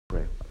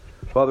Pray.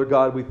 Father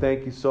God, we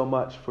thank you so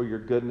much for your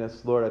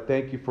goodness, Lord. I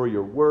thank you for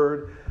your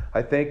word.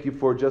 I thank you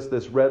for just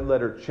this red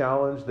letter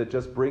challenge that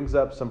just brings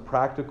up some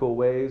practical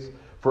ways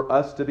for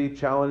us to be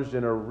challenged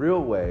in a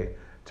real way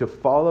to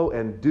follow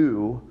and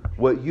do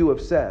what you have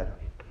said.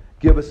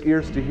 Give us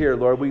ears to hear,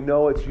 Lord. We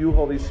know it's you,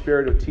 Holy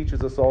Spirit, who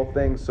teaches us all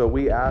things, so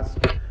we ask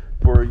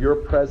for your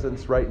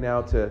presence right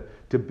now to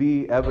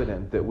be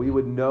evident, that we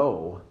would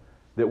know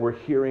that we're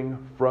hearing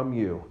from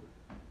you.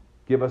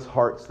 Give us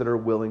hearts that are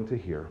willing to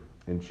hear.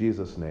 In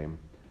Jesus' name,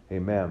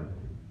 amen.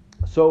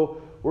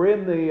 So we're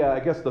in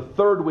the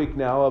third week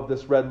now of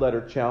this red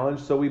letter challenge.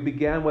 So we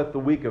began with the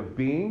week of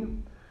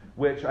being,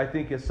 which I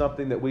think is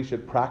something that we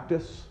should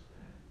practice,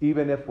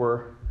 even if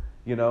we're,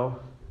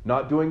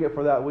 not doing it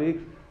for that week.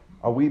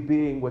 Are we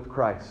being with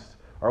Christ?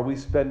 Are we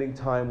spending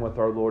time with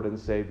our Lord and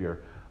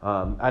Savior?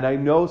 And I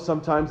know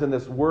sometimes in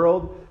this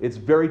world, it's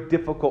very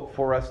difficult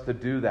for us to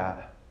do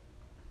that.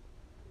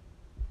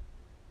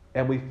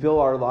 And we fill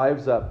our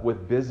lives up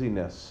with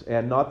busyness.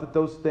 And not that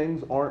those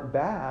things aren't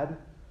bad.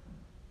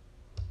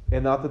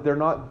 And not that they're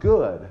not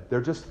good.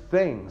 They're just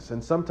things.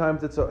 And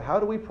sometimes it's how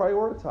do we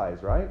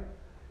prioritize, right?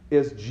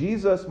 Is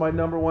Jesus my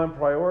number one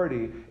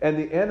priority? And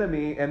the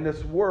enemy and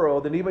this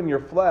world and even your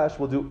flesh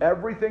will do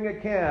everything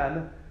it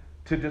can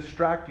to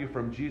distract you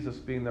from Jesus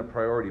being the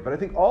priority. But I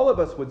think all of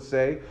us would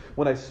say,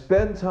 when I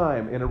spend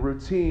time in a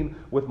routine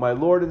with my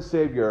Lord and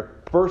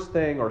Savior, first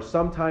thing or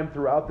sometime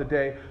throughout the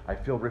day, I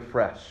feel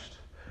refreshed.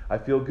 I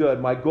feel good.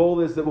 My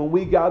goal is that when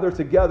we gather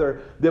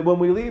together, that when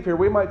we leave here,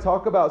 we might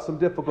talk about some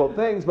difficult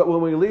things, but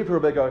when we leave here,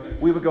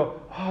 we would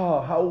go,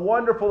 oh, how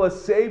wonderful a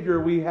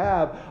Savior we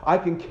have. I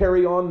can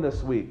carry on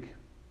this week.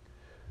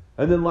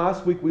 And then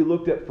last week we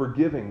looked at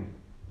forgiving.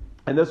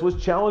 And this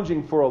was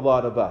challenging for a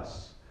lot of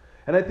us.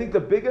 And I think the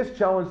biggest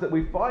challenge that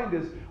we find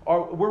is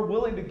we're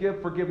willing to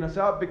give forgiveness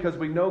out because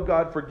we know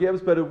God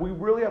forgives, but we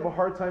really have a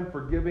hard time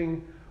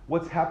forgiving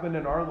what's happened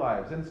in our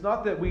lives. And it's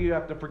not that we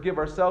have to forgive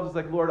ourselves. It's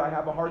like, Lord, I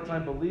have a hard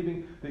time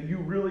believing that you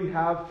really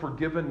have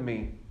forgiven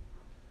me.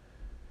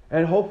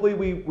 And hopefully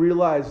we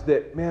realize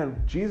that,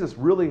 man, Jesus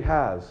really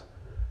has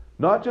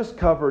not just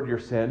covered your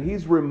sin.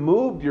 He's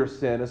removed your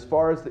sin as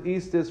far as the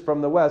east is from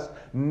the west,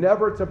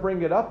 never to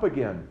bring it up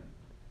again.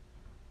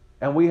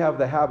 And we have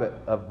the habit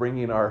of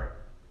bringing our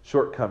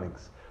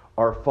shortcomings,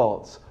 our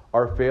faults,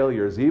 our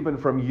failures, even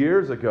from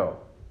years ago.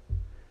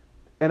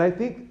 And I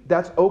think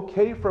that's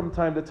okay from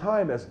time to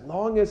time, as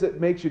long as it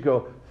makes you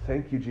go,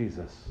 thank you,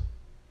 Jesus.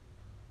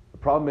 The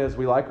problem is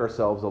we like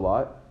ourselves a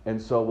lot,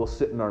 and so we'll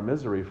sit in our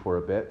misery for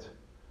a bit,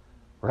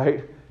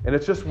 right? And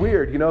it's just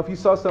weird. If you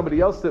saw somebody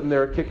else sitting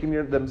there kicking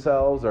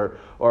themselves or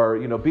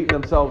beating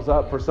themselves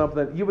up for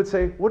something, you would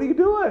say, what are you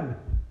doing?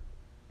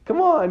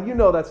 Come on,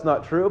 that's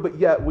not true, but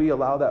yet we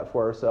allow that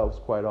for ourselves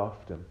quite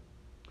often.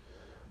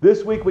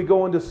 This week we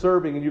go into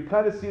serving, and you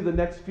kind of see the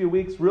next few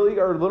weeks really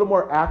are a little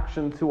more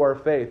action to our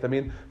faith. I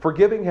mean,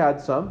 forgiving had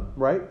some,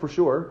 right? For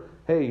sure.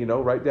 Hey,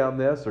 write down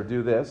this or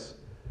do this.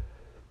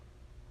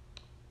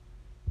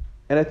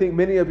 And I think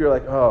many of you are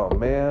like, oh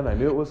man, I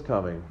knew it was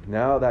coming.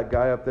 Now that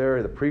guy up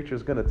there, the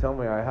preacher's going to tell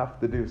me I have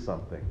to do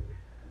something.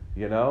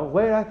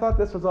 Wait, I thought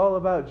this was all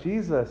about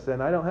Jesus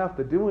and I don't have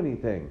to do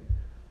anything.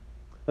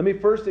 Let me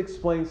first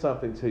explain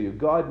something to you.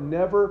 God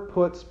never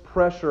puts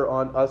pressure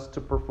on us to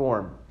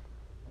perform.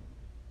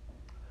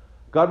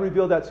 God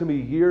revealed that to me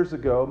years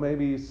ago,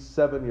 maybe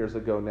 7 years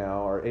ago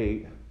now, or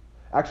 8.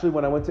 Actually,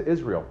 when I went to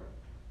Israel.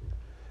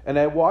 And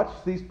I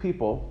watched these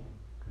people,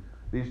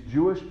 these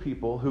Jewish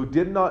people, who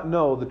did not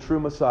know the true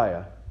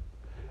Messiah.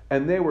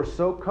 And they were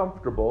so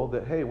comfortable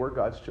that, hey, we're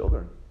God's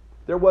children.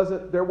 There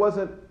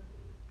wasn't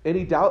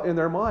any doubt in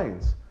their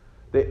minds.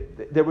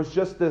 There was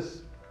just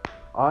this,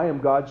 I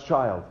am God's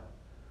child.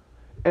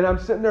 And I'm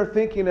sitting there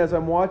thinking, as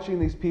I'm watching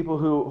these people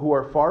who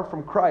are far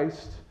from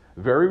Christ,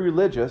 very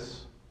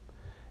religious,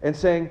 and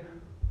saying,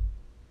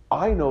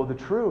 I know the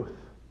truth.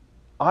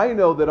 I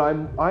know that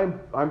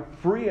I'm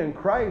free in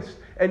Christ,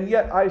 and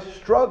yet I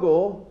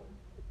struggle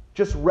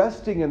just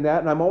resting in that,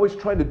 and I'm always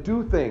trying to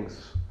do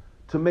things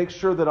to make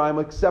sure that I'm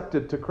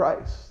accepted to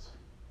Christ.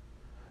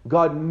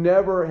 God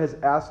never has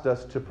asked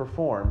us to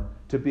perform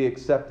to be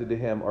accepted to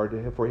Him or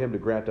for Him to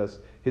grant us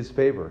His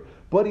favor.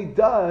 But He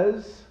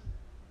does,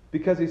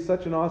 because He's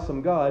such an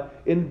awesome God,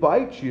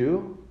 invite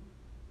you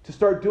to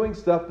start doing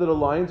stuff that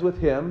aligns with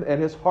Him and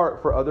His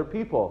heart for other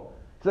people.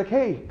 It's like,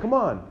 hey, come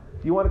on. Do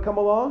you want to come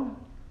along?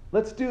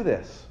 Let's do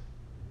this.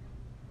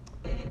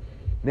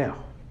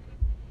 Now,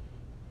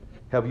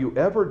 have you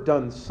ever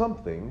done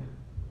something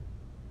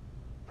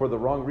for the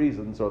wrong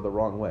reasons or the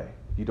wrong way?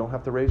 You don't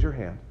have to raise your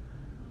hand.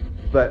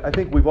 But I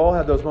think we've all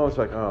had those moments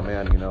like, oh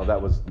man,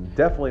 that was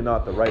definitely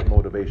not the right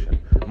motivation.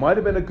 Might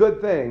have been a good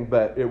thing,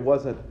 but it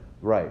wasn't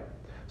right.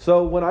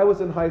 So when I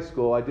was in high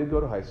school, I did go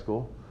to high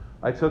school.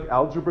 I took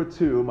Algebra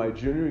 2 my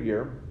junior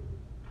year,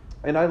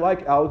 and I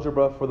like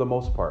algebra for the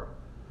most part.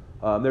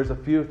 There's a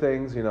few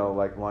things,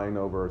 like line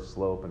over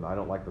slope, and I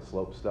don't like the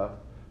slope stuff.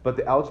 But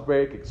the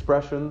algebraic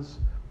expressions,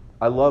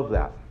 I love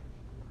that.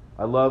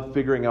 I love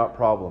figuring out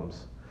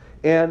problems.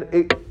 And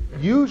it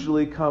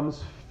usually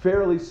comes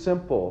fairly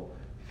simple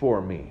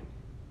for me.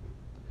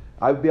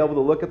 I would be able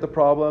to look at the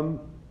problem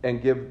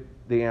and give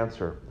the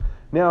answer.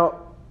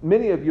 Now,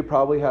 many of you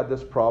probably had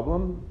this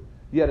problem.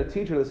 You had a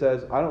teacher that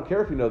says, I don't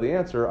care if you know the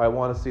answer, I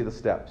want to see the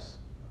steps.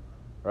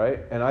 Right?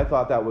 And I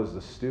thought that was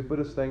the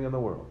stupidest thing in the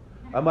world.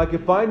 I'm like,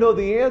 if I know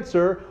the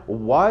answer,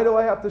 why do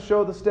I have to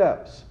show the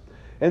steps?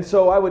 And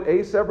so I would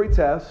ace every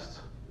test,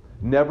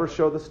 never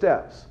show the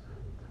steps.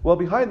 Well,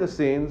 behind the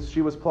scenes,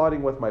 she was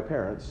plotting with my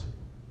parents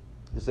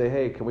to say,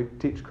 hey, can we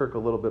teach Kirk a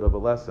little bit of a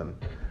lesson?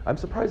 I'm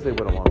surprised they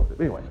went along with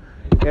it. Anyway,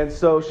 and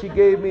so she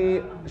gave me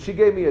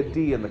a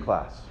D in the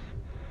class.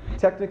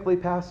 Technically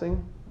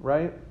passing,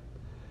 right?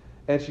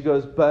 And she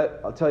goes,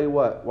 but I'll tell you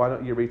what, why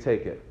don't you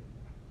retake it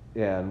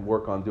and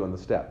work on doing the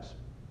steps?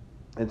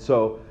 And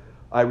so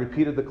I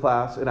repeated the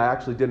class, and I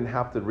actually didn't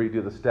have to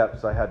redo the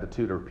steps. I had to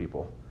tutor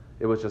people.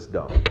 It was just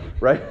dumb,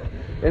 right?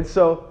 And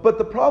so, but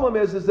the problem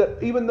is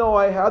that even though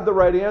I had the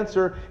right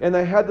answer and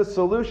I had the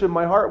solution,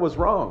 my heart was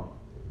wrong.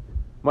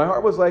 My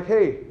heart was like,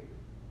 hey,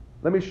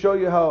 let me show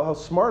you how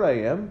smart I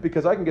am,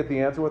 because I can get the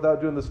answer without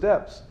doing the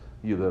steps.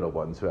 You little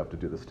ones who have to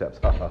do the steps.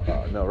 Ha ha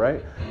ha. No,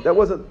 right? That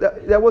wasn't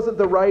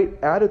the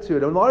right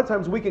attitude. And a lot of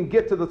times we can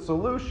get to the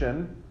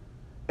solution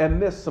and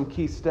miss some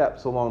key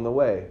steps along the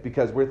way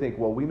because we think,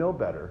 well, we know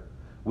better.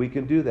 We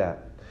can do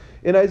that.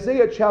 In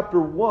Isaiah chapter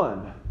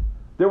 1,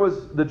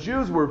 the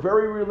Jews were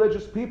very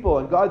religious people,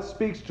 and God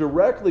speaks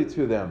directly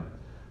to them.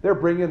 They're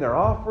bringing their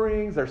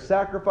offerings, they're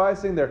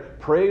sacrificing, their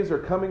praise are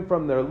coming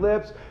from their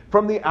lips.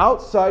 From the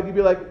outside, you'd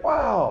be like,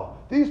 wow,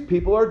 these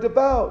people are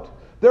devout.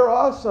 They're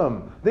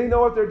awesome. They know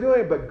what they're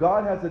doing, but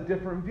God has a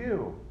different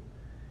view.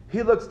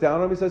 He looks down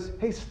on them and says,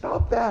 hey,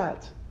 stop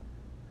that.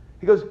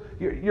 He goes,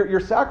 your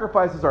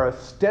sacrifices are a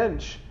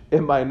stench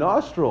in my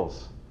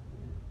nostrils.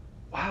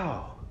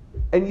 Wow.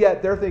 And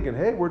yet they're thinking,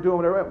 hey, we're doing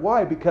whatever.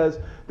 Why? Because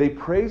they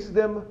praised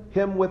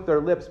him with their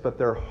lips, but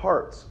their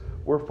hearts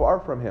were far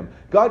from him.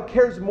 God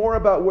cares more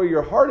about where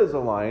your heart is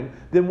aligned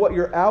than what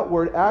your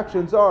outward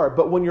actions are.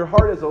 But when your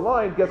heart is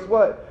aligned, guess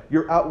what?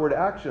 Your outward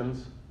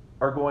actions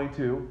are going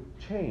to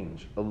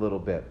change a little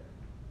bit.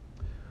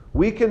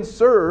 We can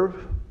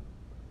serve,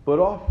 but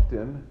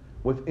often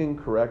with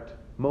incorrect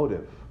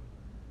motive.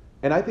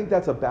 And I think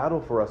that's a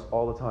battle for us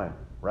all the time,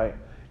 right?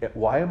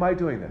 Why am I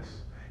doing this?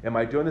 Am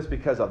I doing this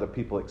because other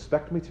people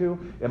expect me to?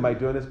 Am I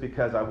doing this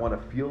because I want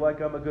to feel like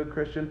I'm a good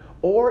Christian?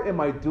 Or am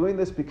I doing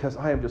this because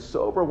I am just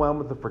so overwhelmed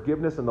with the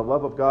forgiveness and the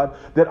love of God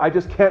that I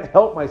just can't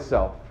help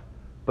myself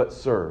but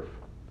serve?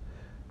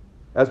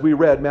 As we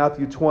read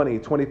Matthew 20,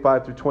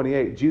 25 through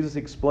 28, Jesus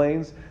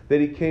explains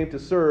that he came to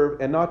serve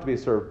and not to be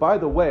served. By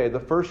the way, the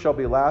first shall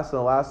be last and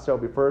the last shall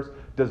be first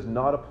does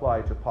not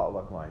apply to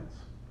potluck lines.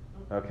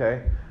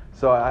 Okay?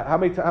 So how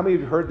many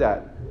of you heard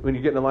that when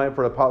you get in a line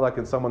for a potluck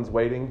and someone's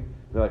waiting?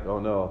 They're like, oh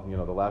no,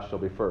 the last shall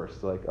be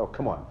first. They're like, oh,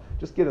 come on,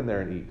 just get in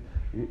there and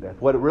eat.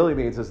 What it really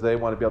means is they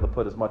want to be able to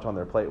put as much on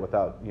their plate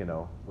without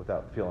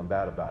feeling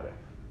bad about it.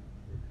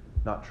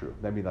 Not true.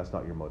 I mean, that's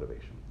not your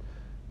motivation.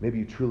 Maybe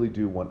you truly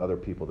do want other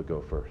people to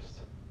go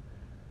first.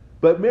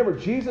 But remember,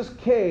 Jesus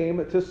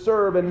came to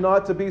serve and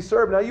not to be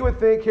served. Now you would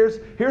think,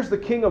 here's the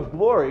King of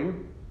Glory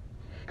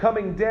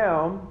coming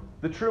down,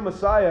 the true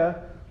Messiah.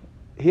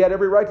 He had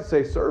every right to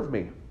say, serve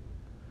me.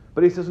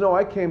 But he says, no,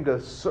 I came to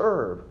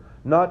serve,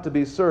 not to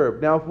be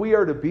served. Now, if we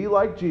are to be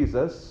like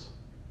Jesus,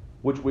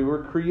 which we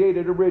were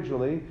created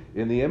originally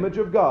in the image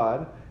of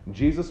God,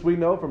 Jesus, we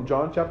know from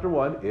John chapter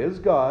 1, is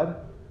God,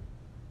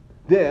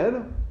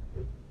 then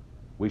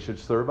we should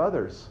serve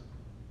others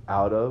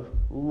out of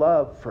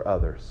love for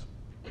others.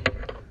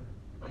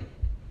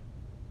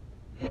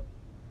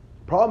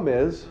 Problem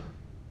is,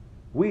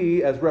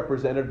 we, as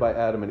represented by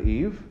Adam and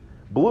Eve,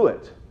 blew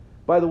it.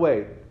 By the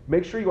way,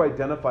 make sure you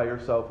identify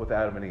yourself with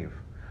Adam and Eve.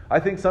 I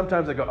think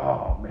sometimes I go,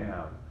 oh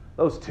man,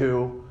 those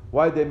two,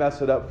 why'd they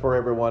mess it up for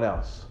everyone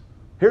else?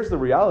 Here's the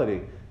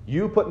reality.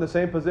 You put in the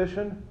same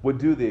position would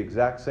do the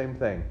exact same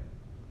thing.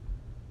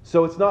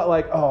 So it's not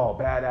like, oh,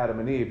 bad Adam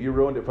and Eve, you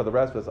ruined it for the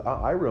rest of us.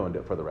 I ruined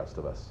it for the rest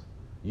of us.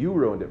 You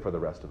ruined it for the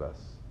rest of us.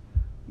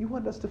 You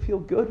wanted us to feel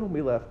good when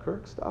we left,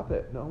 Kirk. Stop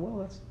it. No,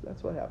 well,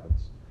 that's what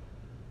happens.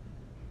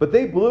 But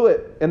they blew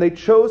it, and they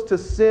chose to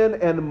sin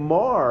and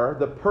mar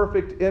the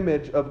perfect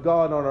image of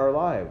God on our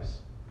lives.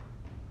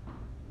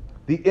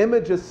 The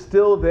image is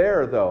still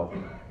there, though.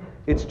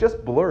 It's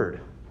just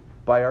blurred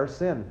by our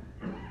sin.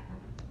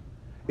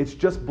 It's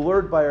just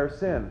blurred by our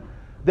sin.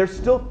 There's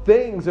still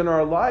things in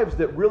our lives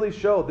that really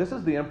show this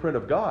is the imprint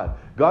of God.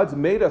 God's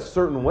made us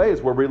certain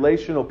ways. We're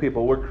relational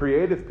people. We're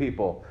creative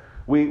people.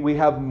 We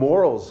have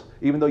morals.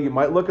 Even though you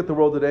might look at the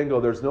world today and go,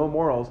 there's no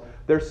morals,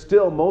 there's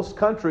still, most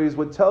countries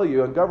would tell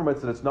you, and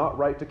governments, that it's not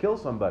right to kill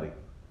somebody.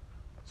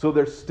 So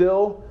there's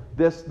still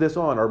this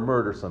on, or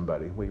murder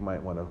somebody. We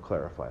might want to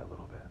clarify a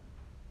little bit.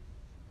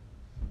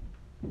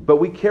 But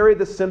we carry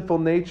the sinful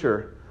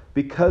nature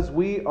because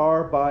we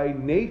are by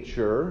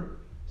nature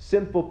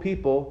sinful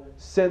people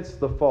since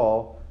the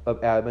fall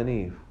of Adam and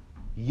Eve.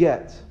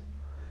 Yet,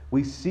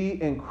 we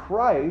see in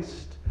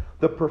Christ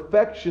the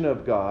perfection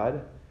of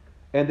God,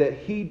 and that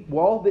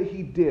all that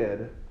he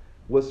did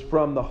was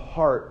from the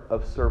heart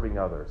of serving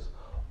others.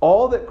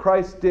 All that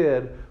Christ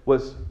did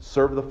was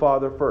serve the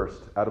Father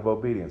first out of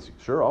obedience.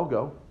 Sure, I'll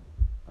go.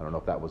 I don't know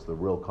if that was the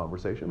real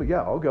conversation, but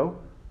yeah, I'll go.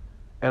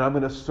 And I'm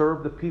going to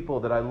serve the people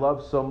that I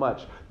love so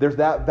much. There's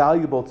that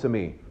valuable to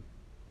me.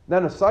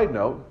 Then a side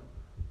note,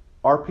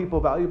 are people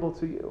valuable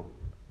to you?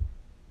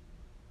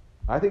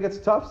 I think it's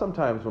tough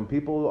sometimes when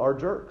people are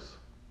jerks.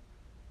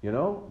 You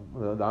know,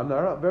 they're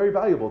not very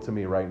valuable to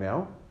me right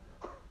now.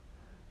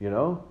 You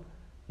know,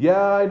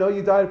 yeah, I know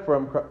you died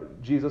for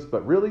Jesus,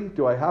 but really,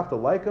 do I have to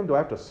like them? Do I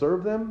have to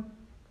serve them?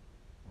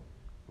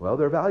 Well,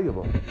 they're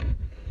valuable.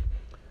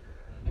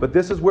 But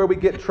this is where we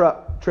get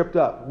tripped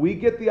up. We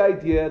get the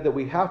idea that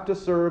we have to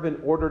serve in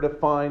order to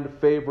find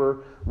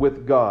favor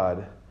with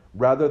God,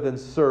 rather than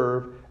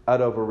serve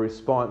out of a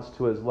response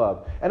to His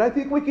love. And I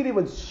think we can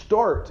even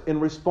start in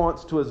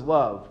response to His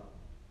love.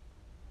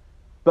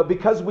 But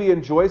because we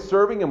enjoy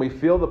serving and we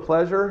feel the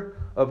pleasure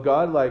of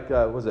God, like,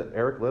 was it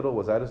Eric Little?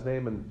 Was that his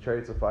name in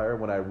Chariots of Fire?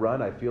 When I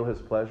run, I feel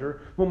His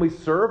pleasure. When we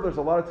serve, there's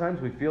a lot of times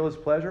we feel His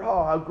pleasure.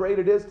 Oh, how great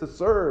it is to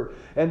serve.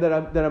 And that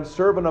I'm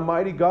serving a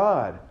mighty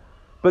God.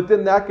 But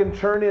then that can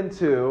turn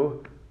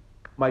into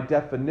my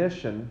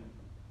definition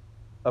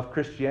of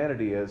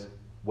Christianity is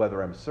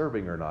whether I'm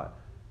serving or not.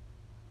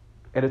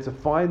 And it's a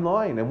fine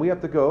line. And we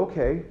have to go,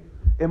 okay,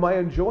 am I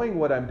enjoying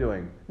what I'm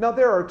doing? Now,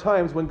 there are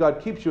times when God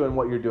keeps you in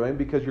what you're doing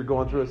because you're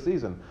going through a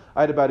season.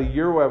 I had about a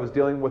year where I was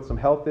dealing with some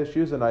health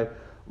issues, and I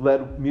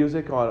led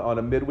music on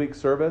a midweek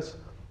service,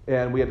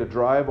 and we had to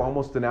drive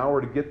almost an hour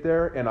to get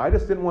there, and I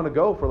just didn't want to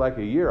go for like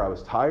a year. I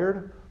was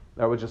tired.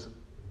 I was just,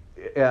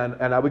 and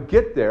I would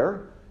get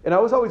there, and I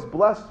was always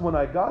blessed when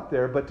I got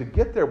there, but to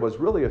get there was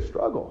really a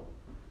struggle.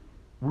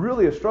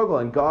 Really a struggle,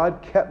 and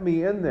God kept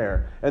me in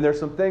there. And there's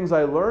some things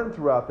I learned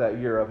throughout that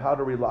year of how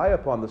to rely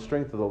upon the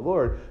strength of the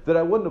Lord that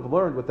I wouldn't have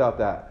learned without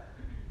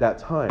that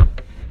time.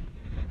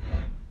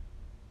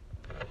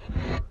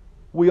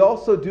 We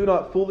also do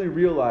not fully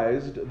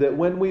realize that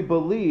when we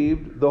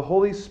believed, the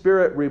Holy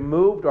Spirit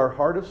removed our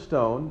heart of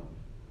stone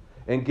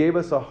and gave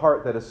us a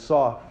heart that is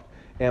soft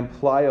and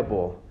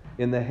pliable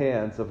in the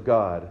hands of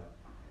God.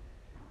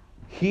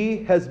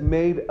 He has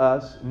made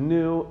us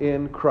new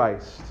in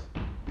Christ.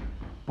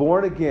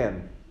 Born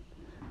again,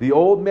 the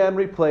old man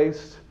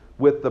replaced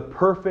with the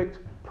perfect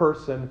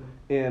person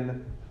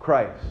in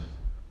Christ.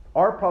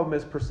 Our problem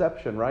is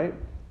perception, right?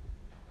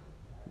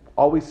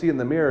 All we see in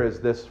the mirror is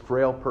this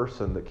frail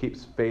person that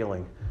keeps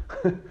failing.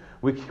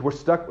 We're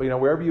stuck,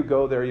 wherever you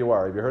go, there you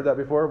are. Have you heard that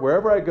before?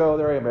 Wherever I go,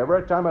 there I am.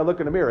 Every time I look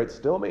in the mirror, it's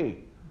still me.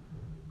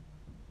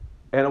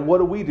 And what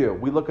do?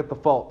 We look at the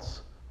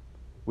faults.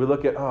 We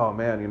look at, oh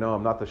man,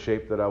 I'm not the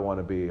shape that I want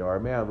to be. Or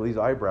man, these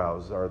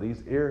eyebrows, or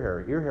these ear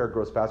hair. Ear hair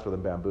grows faster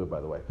than bamboo,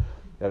 by the way,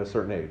 at a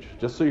certain age.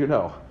 Just so you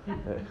know.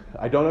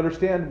 I don't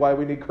understand why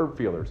we need curb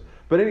feelers.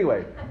 But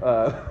anyway,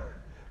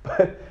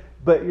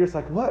 but you're just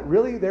like, what?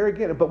 Really? There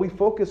again? But we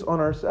focus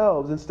on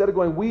ourselves instead of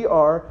going, we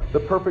are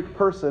the perfect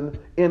person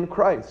in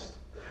Christ.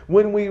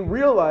 When we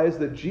realize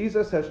that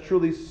Jesus has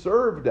truly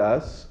served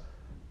us,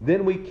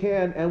 then we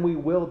can and we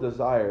will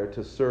desire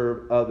to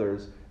serve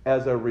others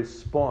as a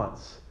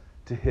response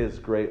to His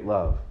great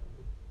love.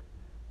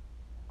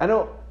 I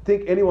don't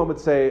think anyone would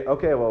say,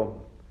 okay,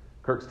 well,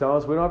 Kirk's telling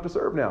us we don't have to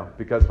serve now,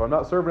 because if I'm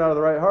not serving out of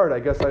the right heart, I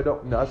guess I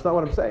don't. No, that's not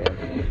what I'm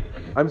saying.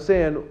 I'm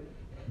saying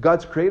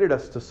God's created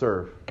us to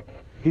serve.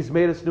 He's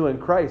made us new in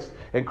Christ.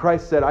 And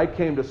Christ said, I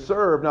came to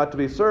serve, not to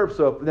be served.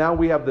 So if now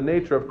we have the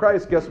nature of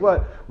Christ, guess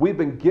what? We've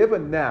been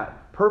given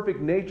that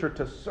perfect nature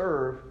to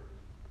serve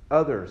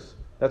others.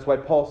 That's why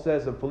Paul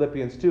says in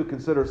Philippians 2,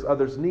 consider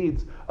others'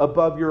 needs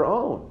above your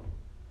own.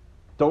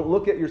 Don't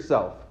look at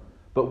yourself,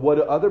 but what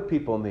do other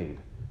people need?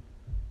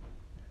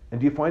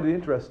 And do you find it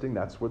interesting?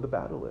 That's where the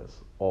battle is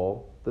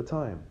all the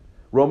time.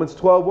 Romans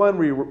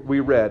 12:1 we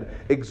read,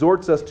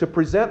 exhorts us to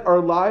present our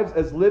lives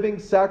as living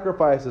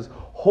sacrifices,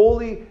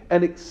 holy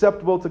and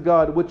acceptable to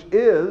God, which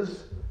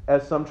is,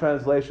 as some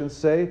translations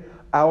say,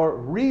 our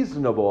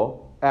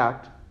reasonable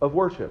act of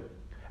worship.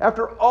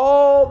 After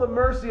all the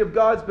mercy of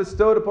God's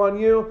bestowed upon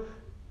you,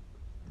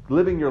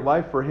 living your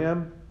life for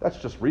Him, that's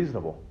just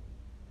reasonable.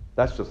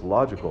 That's just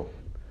logical.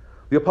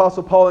 The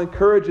Apostle Paul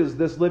encourages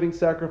this living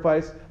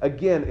sacrifice,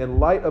 again, in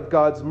light of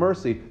God's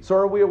mercy. So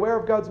are we aware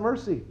of God's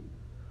mercy?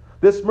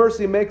 This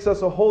mercy makes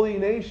us a holy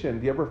nation.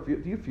 Do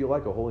you feel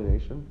like a holy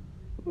nation?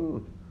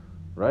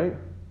 Right?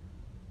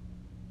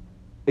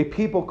 A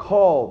people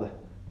called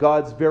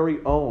God's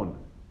very own,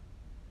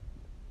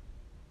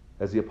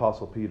 as the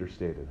Apostle Peter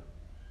stated.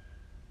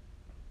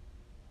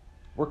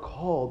 We're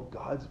called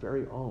God's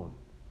very own.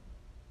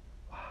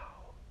 Wow.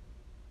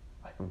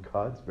 I am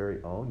God's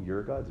very own.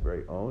 You're God's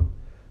very own.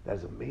 That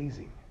is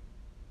amazing.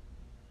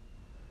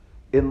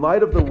 In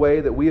light of the way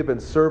that we have been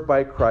served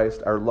by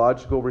Christ, our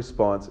logical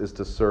response is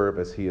to serve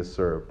as He is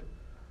served.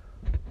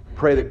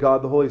 Pray that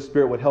God, the Holy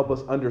Spirit, would help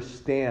us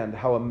understand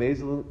how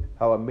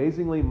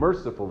amazingly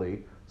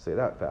mercifully, say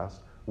that fast,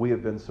 we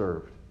have been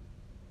served.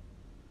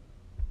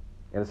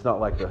 And it's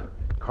not like the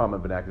common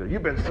vernacular,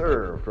 you've been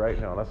served,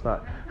 right? No, that's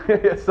not.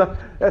 That's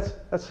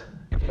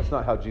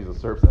not how Jesus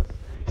serves us.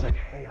 He's like,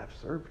 hey, I've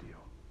served you.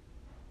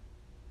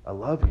 I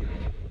love you.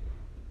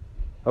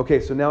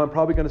 Okay, so now I'm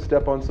probably going to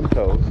step on some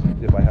toes,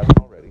 if I haven't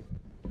already.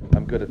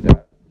 I'm good at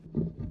that.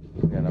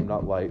 And I'm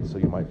not light, so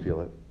you might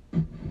feel it.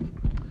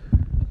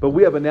 But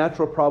we have a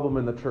natural problem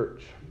in the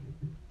church,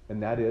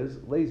 and that is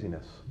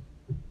laziness.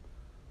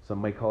 Some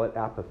may call it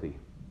apathy.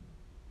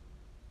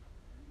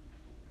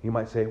 You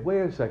might say,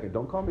 wait a second,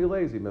 don't call me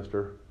lazy,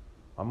 mister.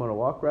 I'm going to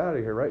walk right out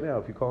of here right now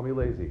if you call me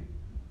lazy.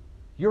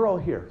 You're all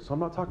here, so I'm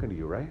not talking to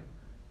you, right?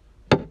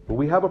 But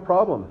we have a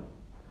problem.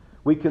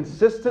 We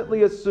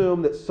consistently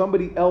assume that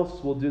somebody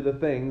else will do the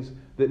things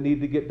that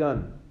need to get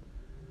done.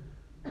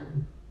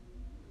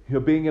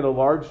 Being in a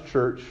large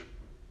church,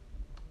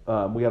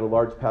 we had a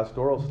large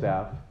pastoral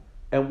staff,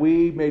 and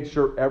we made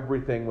sure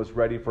everything was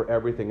ready for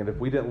everything. And if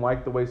we didn't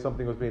like the way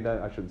something was being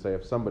done, I shouldn't say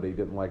if somebody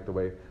didn't like the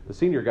way, the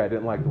senior guy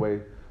didn't like the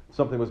way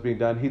something was being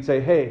done, he'd say,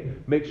 hey,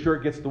 make sure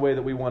it gets the way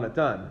that we want it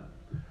done.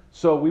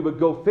 So we would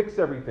go fix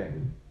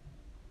everything.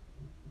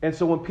 And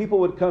so when people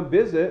would come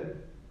visit,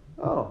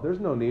 oh, there's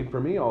no need for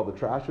me. All the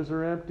trashes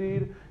are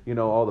emptied.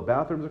 All the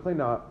bathrooms are clean.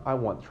 Now, I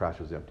want the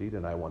trashes emptied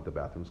and I want the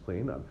bathrooms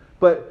clean.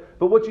 But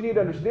what you need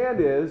to understand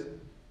is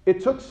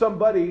it took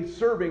somebody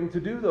serving to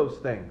do those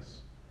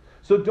things.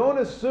 So don't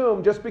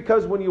assume just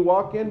because when you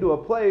walk into a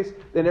place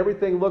and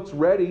everything looks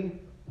ready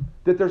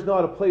that there's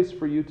not a place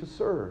for you to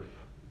serve.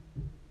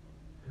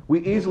 We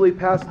easily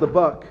pass the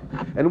buck,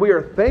 and we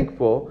are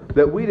thankful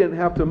that we didn't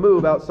have to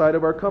move outside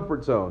of our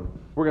comfort zone.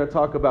 We're going to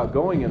talk about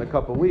going in a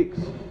couple weeks,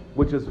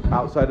 which is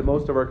outside of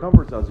most of our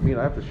comfort zones. I mean,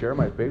 I have to share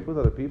my faith with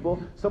other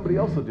people. Somebody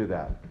else will do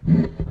that.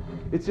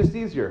 It's just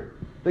easier.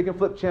 They can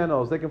flip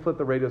channels. They can flip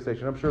the radio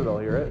station. I'm sure they'll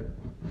hear it.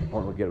 I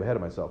won't get ahead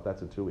of myself.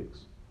 That's in 2 weeks.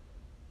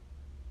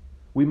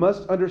 We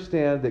must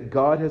understand that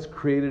God has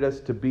created us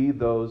to be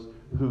those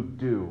who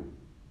do.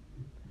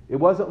 It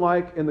wasn't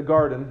like in the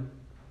garden,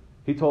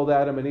 He told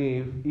Adam and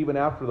Eve, even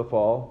after the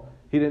fall,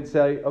 He didn't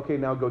say, okay,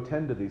 now go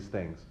tend to these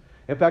things.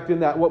 In fact, in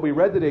that, what we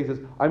read today says,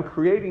 I'm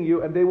creating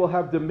you and they will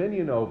have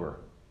dominion over.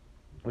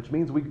 Which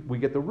means we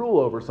get the rule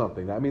over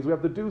something. That means we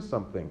have to do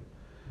something.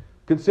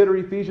 Consider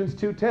Ephesians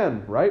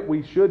 2:10, right?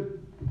 We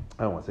should,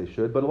 I don't want to say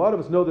should, but a lot of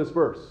us know this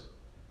verse.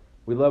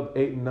 We love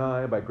 8 and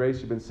 9. By grace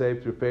you've been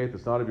saved through faith.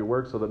 It's not of your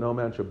works, so that no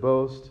man should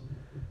boast.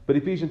 But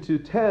Ephesians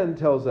 2:10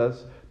 tells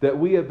us that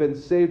we have been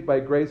saved by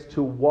grace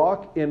to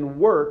walk in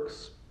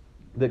works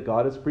that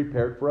God has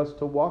prepared for us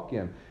to walk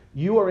in.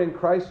 You are in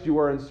Christ, you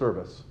are in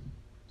service.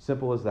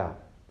 Simple as that.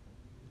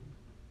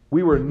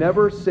 We were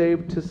never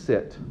saved to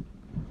sit.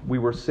 We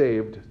were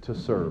saved to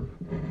serve.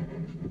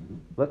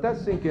 Let that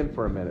sink in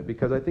for a minute,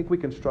 because I think we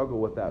can struggle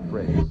with that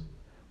phrase.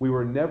 We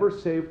were never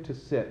saved to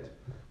sit.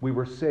 We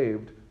were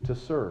saved to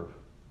serve.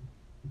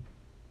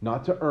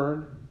 Not to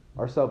earn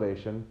our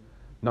salvation,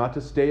 not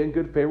to stay in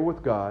good favor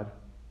with God.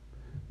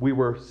 We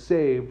were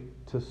saved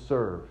to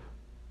serve.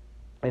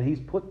 And He's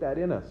put that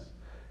in us.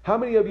 How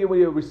many of you, when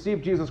you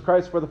received Jesus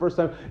Christ for the first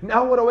time,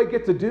 now what do I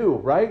get to do,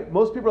 right?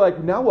 Most people are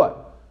like, now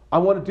what? I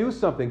want to do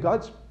something.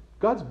 God's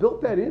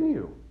built that in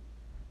you.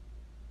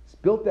 He's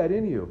built that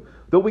in you.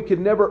 Though we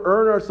can never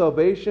earn our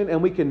salvation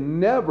and we can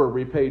never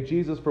repay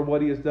Jesus for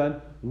what He has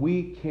done,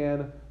 we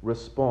can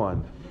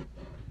respond.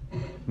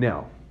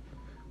 Now,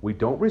 we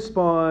don't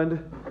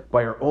respond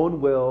by our own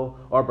will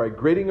or by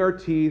gritting our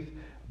teeth,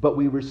 but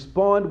we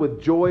respond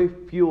with joy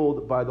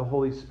fueled by the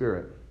Holy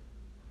Spirit.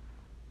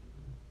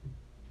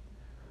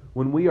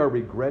 When we are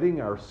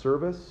regretting our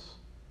service,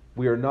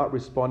 we are not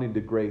responding to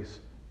grace,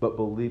 but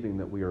believing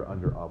that we are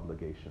under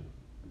obligation.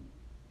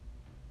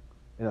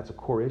 And that's a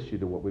core issue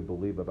to what we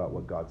believe about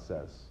what God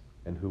says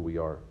and who we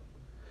are.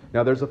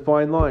 Now, there's a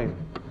fine line.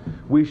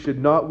 We should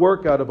not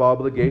work out of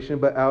obligation,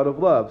 but out of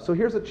love. So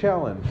here's a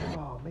challenge.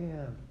 Oh,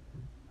 man,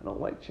 I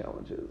don't like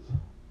challenges.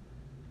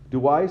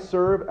 Do I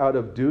serve out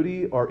of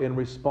duty or in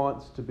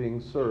response to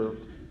being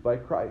served by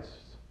Christ?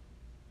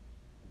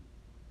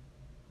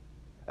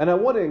 And I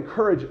want to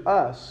encourage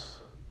us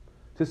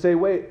to say,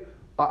 wait,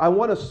 I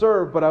want to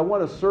serve, but I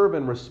want to serve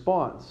in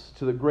response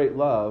to the great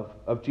love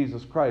of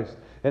Jesus Christ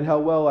and how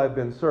well I've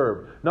been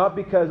served. Not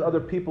because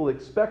other people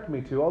expect me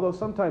to, although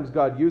sometimes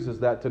God uses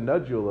that to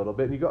nudge you a little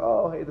bit and you go,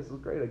 oh, hey, this is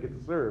great, I get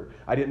to serve.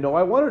 I didn't know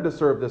I wanted to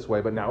serve this way,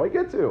 but now I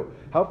get to.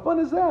 How fun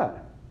is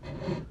that?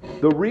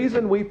 The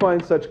reason we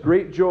find such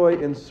great joy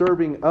in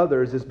serving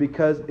others is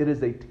because it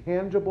is a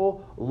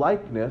tangible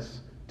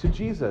likeness to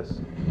Jesus.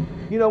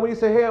 When you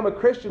say, hey, I'm a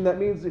Christian, that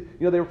means,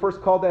 they were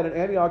first called that in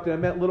Antioch, and it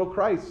meant little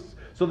Christs.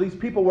 So these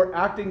people were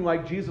acting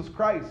like Jesus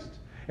Christ.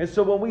 And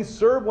so when we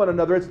serve one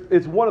another,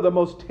 it's one of the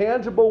most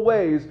tangible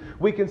ways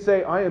we can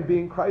say, I am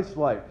being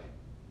Christ-like.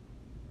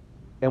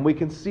 And we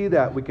can see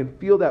that, we can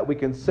feel that, we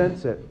can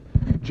sense it.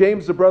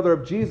 James, the brother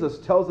of Jesus,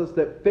 tells us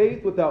that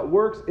faith without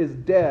works is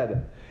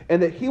dead,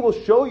 and that He will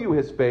show you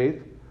His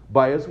faith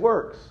by His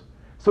works.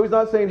 So He's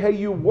not saying, hey,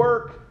 you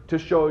work to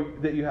show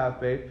that you have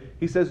faith.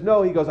 He says,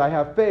 no, He goes, I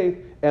have faith,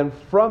 and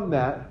from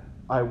that,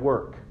 I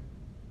work.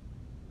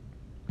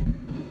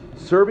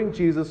 Serving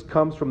Jesus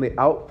comes from the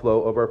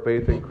outflow of our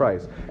faith in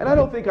Christ. And I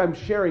don't think I'm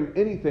sharing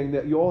anything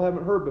that you all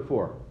haven't heard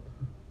before,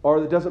 or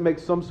that doesn't make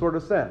some sort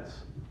of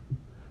sense.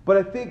 But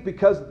I think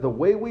because the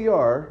way we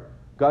are,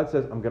 God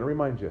says, I'm going to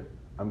remind you.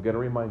 I'm going to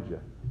remind you.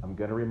 I'm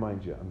going to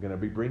remind you. I'm going to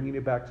be bringing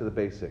you back to the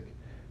basic.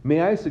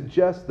 May I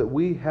suggest that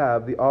we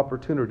have the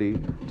opportunity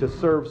to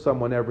serve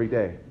someone every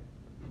day?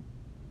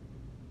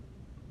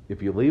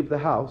 If you leave the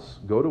house,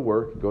 go to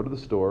work, go to the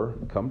store,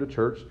 come to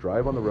church,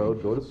 drive on the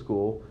road, go to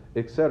school,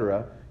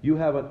 etc., you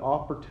have an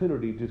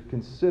opportunity to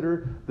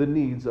consider the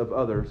needs of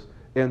others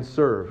and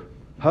serve.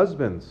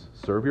 Husbands,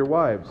 serve your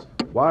wives.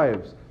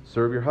 Wives,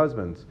 serve your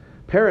husbands.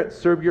 Parents,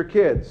 serve your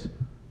kids.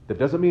 That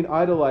doesn't mean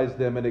idolize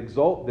them and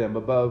exalt them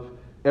above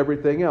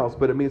everything else,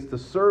 but it means to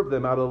serve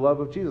them out of the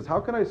love of Jesus. How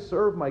can I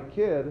serve my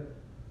kid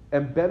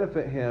and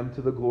benefit him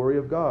to the glory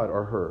of God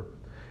or her?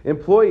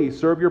 Employee,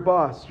 serve your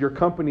boss, your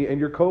company, and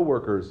your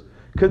co-workers.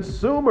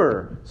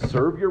 Consumer,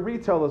 serve your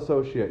retail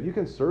associate. You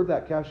can serve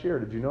that cashier.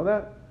 Did you know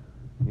that?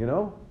 You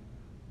know?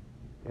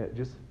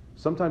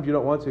 Sometimes you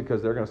don't want to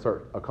because they're going to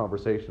start a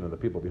conversation and the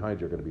people behind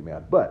you are going to be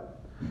mad. But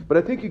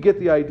I think you get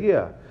the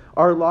idea.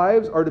 Our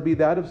lives are to be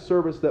that of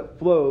service that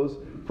flows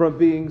from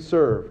being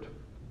served.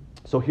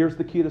 So here's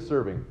the key to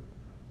serving.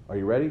 Are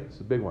you ready? It's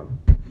a big one.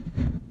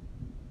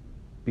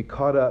 Be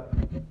caught up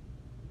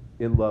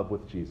in love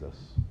with Jesus.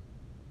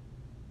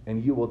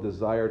 And you will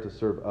desire to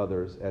serve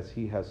others as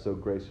he has so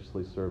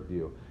graciously served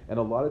you. And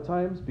a lot of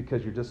times,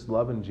 because you're just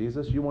loving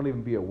Jesus, you won't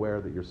even be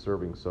aware that you're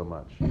serving so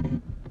much.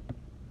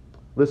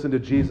 Listen to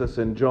Jesus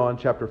in John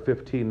chapter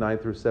 15, 9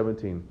 through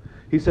 17.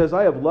 He says,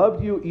 I have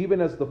loved you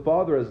even as the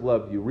Father has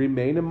loved you.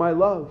 Remain in my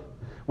love.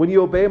 When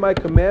you obey my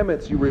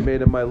commandments, you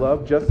remain in my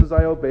love, just as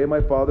I obey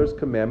my Father's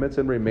commandments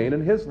and remain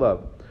in his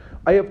love.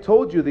 I have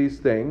told you these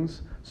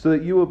things so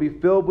that you will be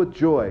filled with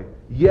joy.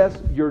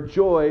 Yes, your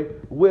joy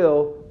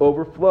will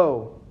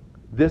overflow.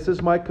 This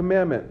is my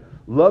commandment.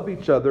 Love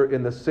each other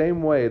in the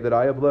same way that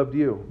I have loved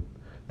you.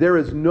 There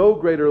is no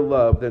greater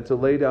love than to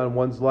lay down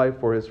one's life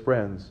for his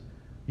friends.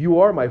 You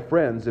are my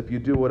friends if you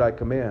do what I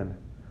command.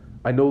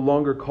 I no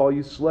longer call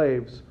you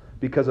slaves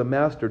because a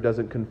master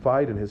doesn't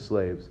confide in his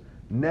slaves.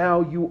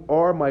 Now you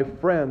are my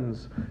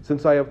friends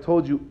since I have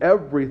told you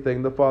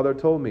everything the Father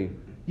told me.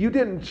 You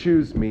didn't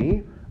choose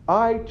me.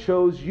 I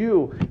chose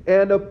you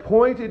and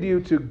appointed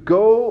you to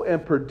go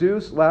and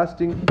produce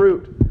lasting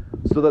fruit,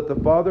 so that the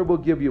Father will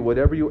give you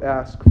whatever you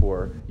ask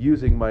for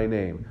using my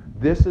name.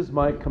 This is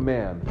my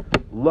command.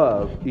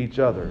 Love each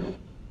other.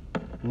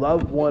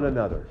 Love one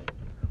another.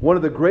 One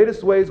of the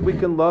greatest ways we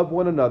can love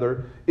one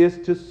another is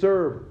to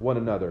serve one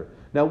another.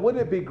 Now,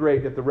 wouldn't it be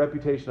great if the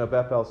reputation of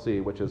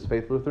FLC, which is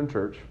Faith Lutheran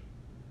Church,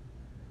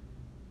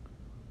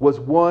 was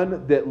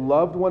one that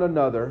loved one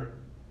another,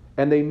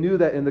 and they knew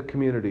that in the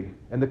community,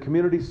 and the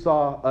community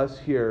saw us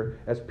here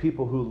as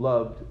people who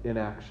loved in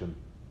action?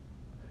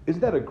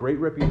 Isn't that a great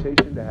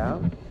reputation to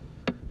have?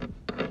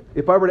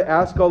 If I were to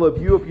ask all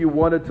of you if you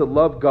wanted to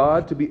love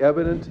God to be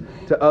evident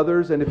to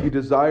others, and if you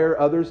desire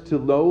others to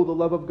know the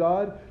love of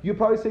God, you'd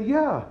probably say,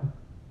 yeah,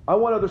 I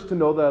want others to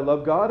know that I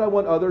love God. I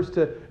want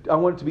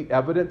it to be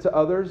evident to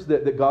others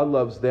that God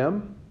loves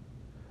them.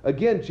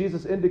 Again,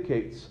 Jesus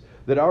indicates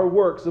that our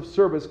works of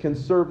service can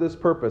serve this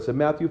purpose. In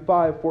Matthew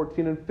 5,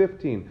 14 and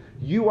 15,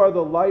 you are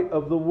the light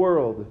of the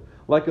world,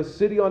 like a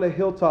city on a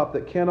hilltop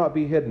that cannot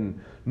be hidden.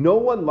 No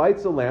one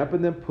lights a lamp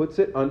and then puts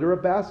it under a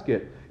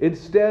basket.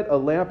 Instead, a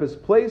lamp is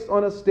placed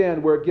on a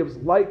stand where it gives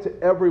light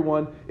to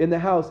everyone in the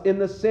house. In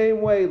the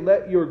same way,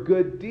 let your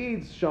good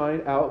deeds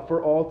shine out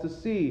for all to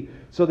see,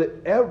 so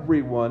that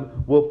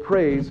everyone will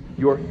praise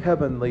your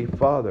heavenly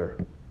Father.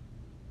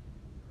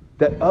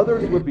 That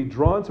others would be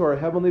drawn to our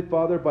Heavenly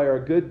Father by our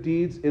good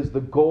deeds is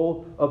the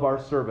goal of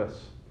our service.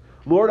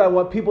 Lord, I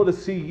want people to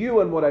see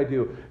you in what I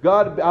do.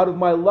 God, out of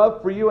my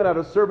love for you and out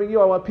of serving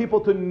you, I want people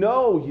to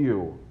know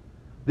you.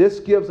 This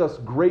gives us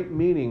great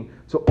meaning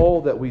to all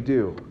that we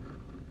do.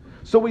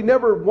 So we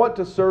never want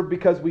to serve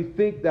because we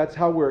think that's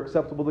how we're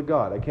acceptable to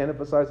God. I can't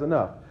emphasize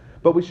enough.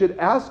 But we should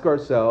ask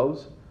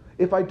ourselves,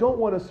 if I don't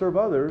want to serve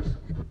others,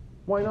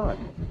 why not?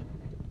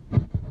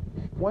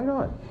 Why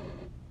not?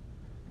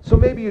 So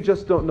maybe you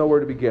just don't know where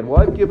to begin. Well,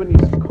 I've given you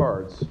some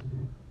cards.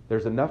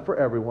 There's enough for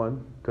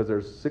everyone because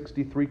there's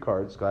 63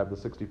 cards. I have the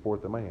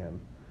 64th in my hand.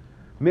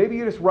 Maybe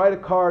you just write a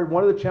card.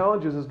 One of the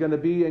challenges is going to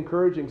be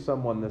encouraging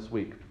someone this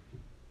week.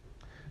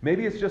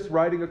 Maybe it's just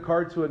writing a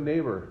card to a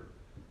neighbor,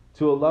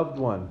 to a loved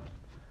one.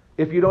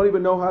 If you don't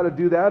even know how to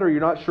do that or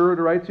you're not sure who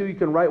to write to, you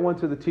can write one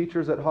to the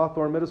teachers at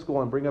Hawthorne Middle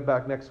School and bring it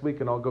back next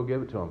week and I'll go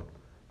give it to them,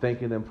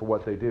 thanking them for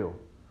what they do.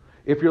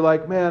 If you're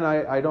like, man,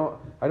 I don't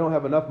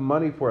have enough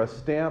money for a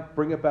stamp,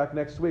 bring it back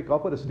next week. I'll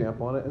put a stamp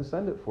on it and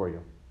send it for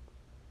you.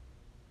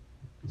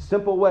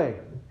 Simple way.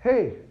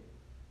 Hey,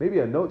 maybe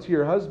a note to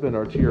your husband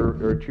or to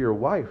your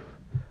wife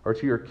or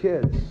to your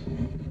kids.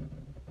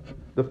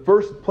 The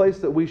first place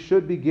that we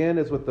should begin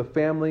is with the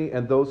family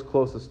and those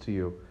closest to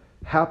you.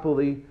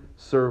 Happily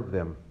serve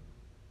them.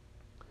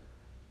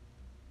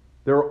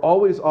 There are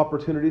always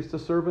opportunities to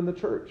serve in the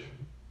church.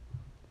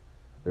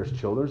 There's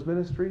children's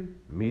ministry,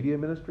 media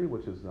ministry,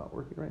 which is not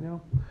working right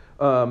now.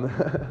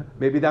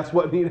 Maybe that's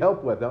what we need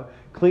help with.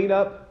 Clean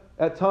up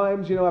at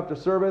times, after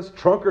service.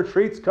 Trunk or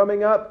treats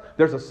coming up.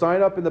 There's a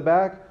sign up in the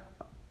back.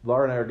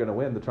 Laura and I are going to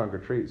win the trunk or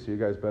treat, so you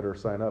guys better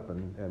sign up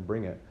and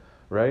bring it,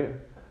 right?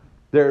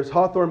 There's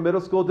Hawthorne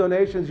Middle School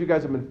donations. You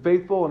guys have been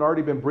faithful and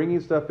already been bringing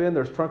stuff in.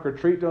 There's trunk or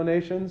treat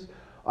donations.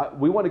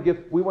 We want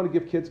to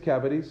give kids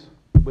cavities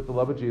with the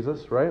love of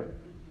Jesus, right?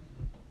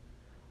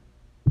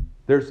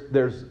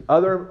 There's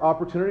other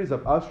opportunities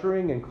of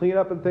ushering and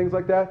cleanup and things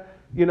like that.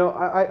 You know,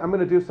 I'm going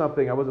to do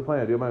something I wasn't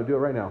planning to do. I'm going to do it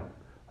right now.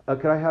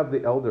 Can I have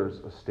the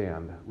elders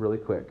stand really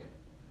quick?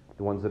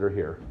 The ones that are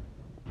here.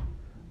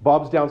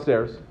 Bob's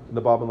downstairs in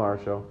the Bob and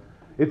Laura show.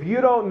 If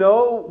you don't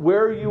know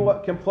where you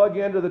can plug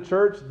into the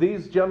church,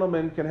 these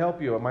gentlemen can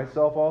help you, and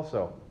myself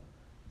also.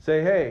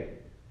 Say, hey,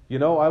 you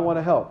know, I want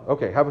to help.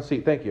 Okay, have a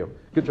seat. Thank you.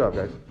 Good job,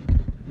 guys.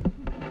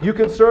 You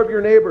can serve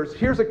your neighbors.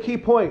 Here's a key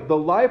point. The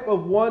life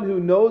of one who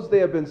knows they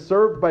have been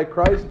served by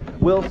Christ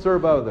will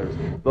serve others.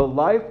 The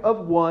life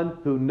of one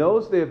who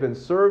knows they have been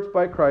served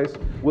by Christ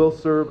will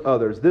serve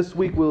others. This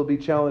week we will be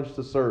challenged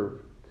to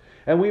serve.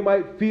 And we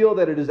might feel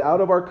that it is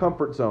out of our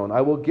comfort zone. I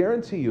will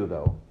guarantee you,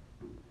 though,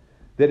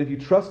 that if you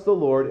trust the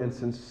Lord and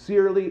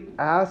sincerely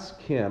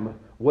ask Him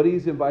what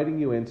He's inviting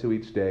you into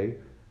each day,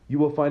 you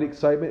will find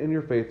excitement in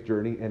your faith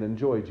journey and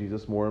enjoy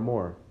Jesus more and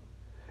more.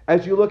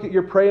 As you look at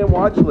your pray and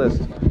watch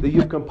list that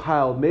you've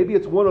compiled, maybe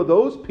it's one of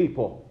those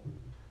people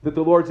that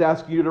the Lord's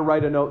asking you to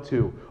write a note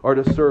to or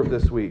to serve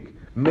this week.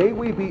 May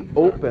we be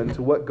open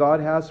to what God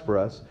has for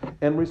us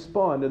and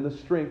respond in the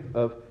strength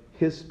of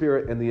His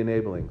Spirit and the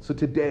enabling. So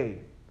today,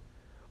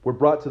 we're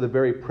brought to the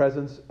very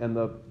presence and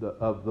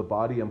of the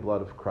body and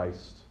blood of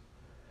Christ.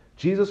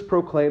 Jesus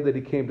proclaimed that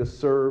He came to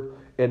serve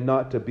and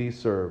not to be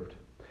served.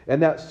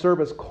 And that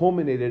service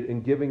culminated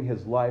in giving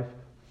His life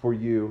for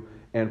you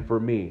and for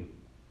me.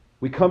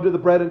 We come to the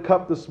bread and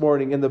cup this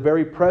morning in the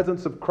very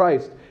presence of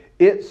Christ.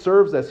 It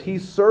serves us. He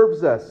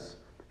serves us.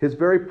 His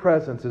very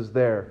presence is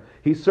there.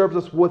 He serves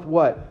us with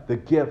what? The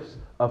gifts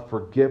of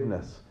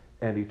forgiveness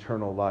and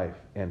eternal life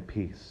and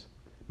peace.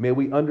 May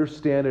we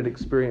understand and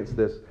experience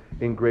this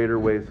in greater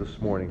ways this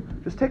morning.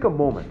 Just take a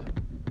moment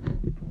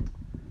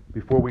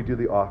before we do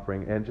the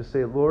offering and just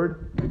say,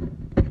 Lord,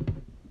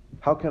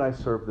 how can I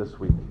serve this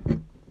week?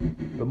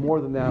 But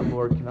more than that,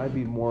 Lord, can I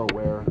be more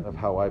aware of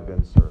how I've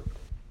been served?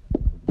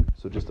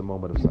 So just a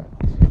moment of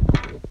silence.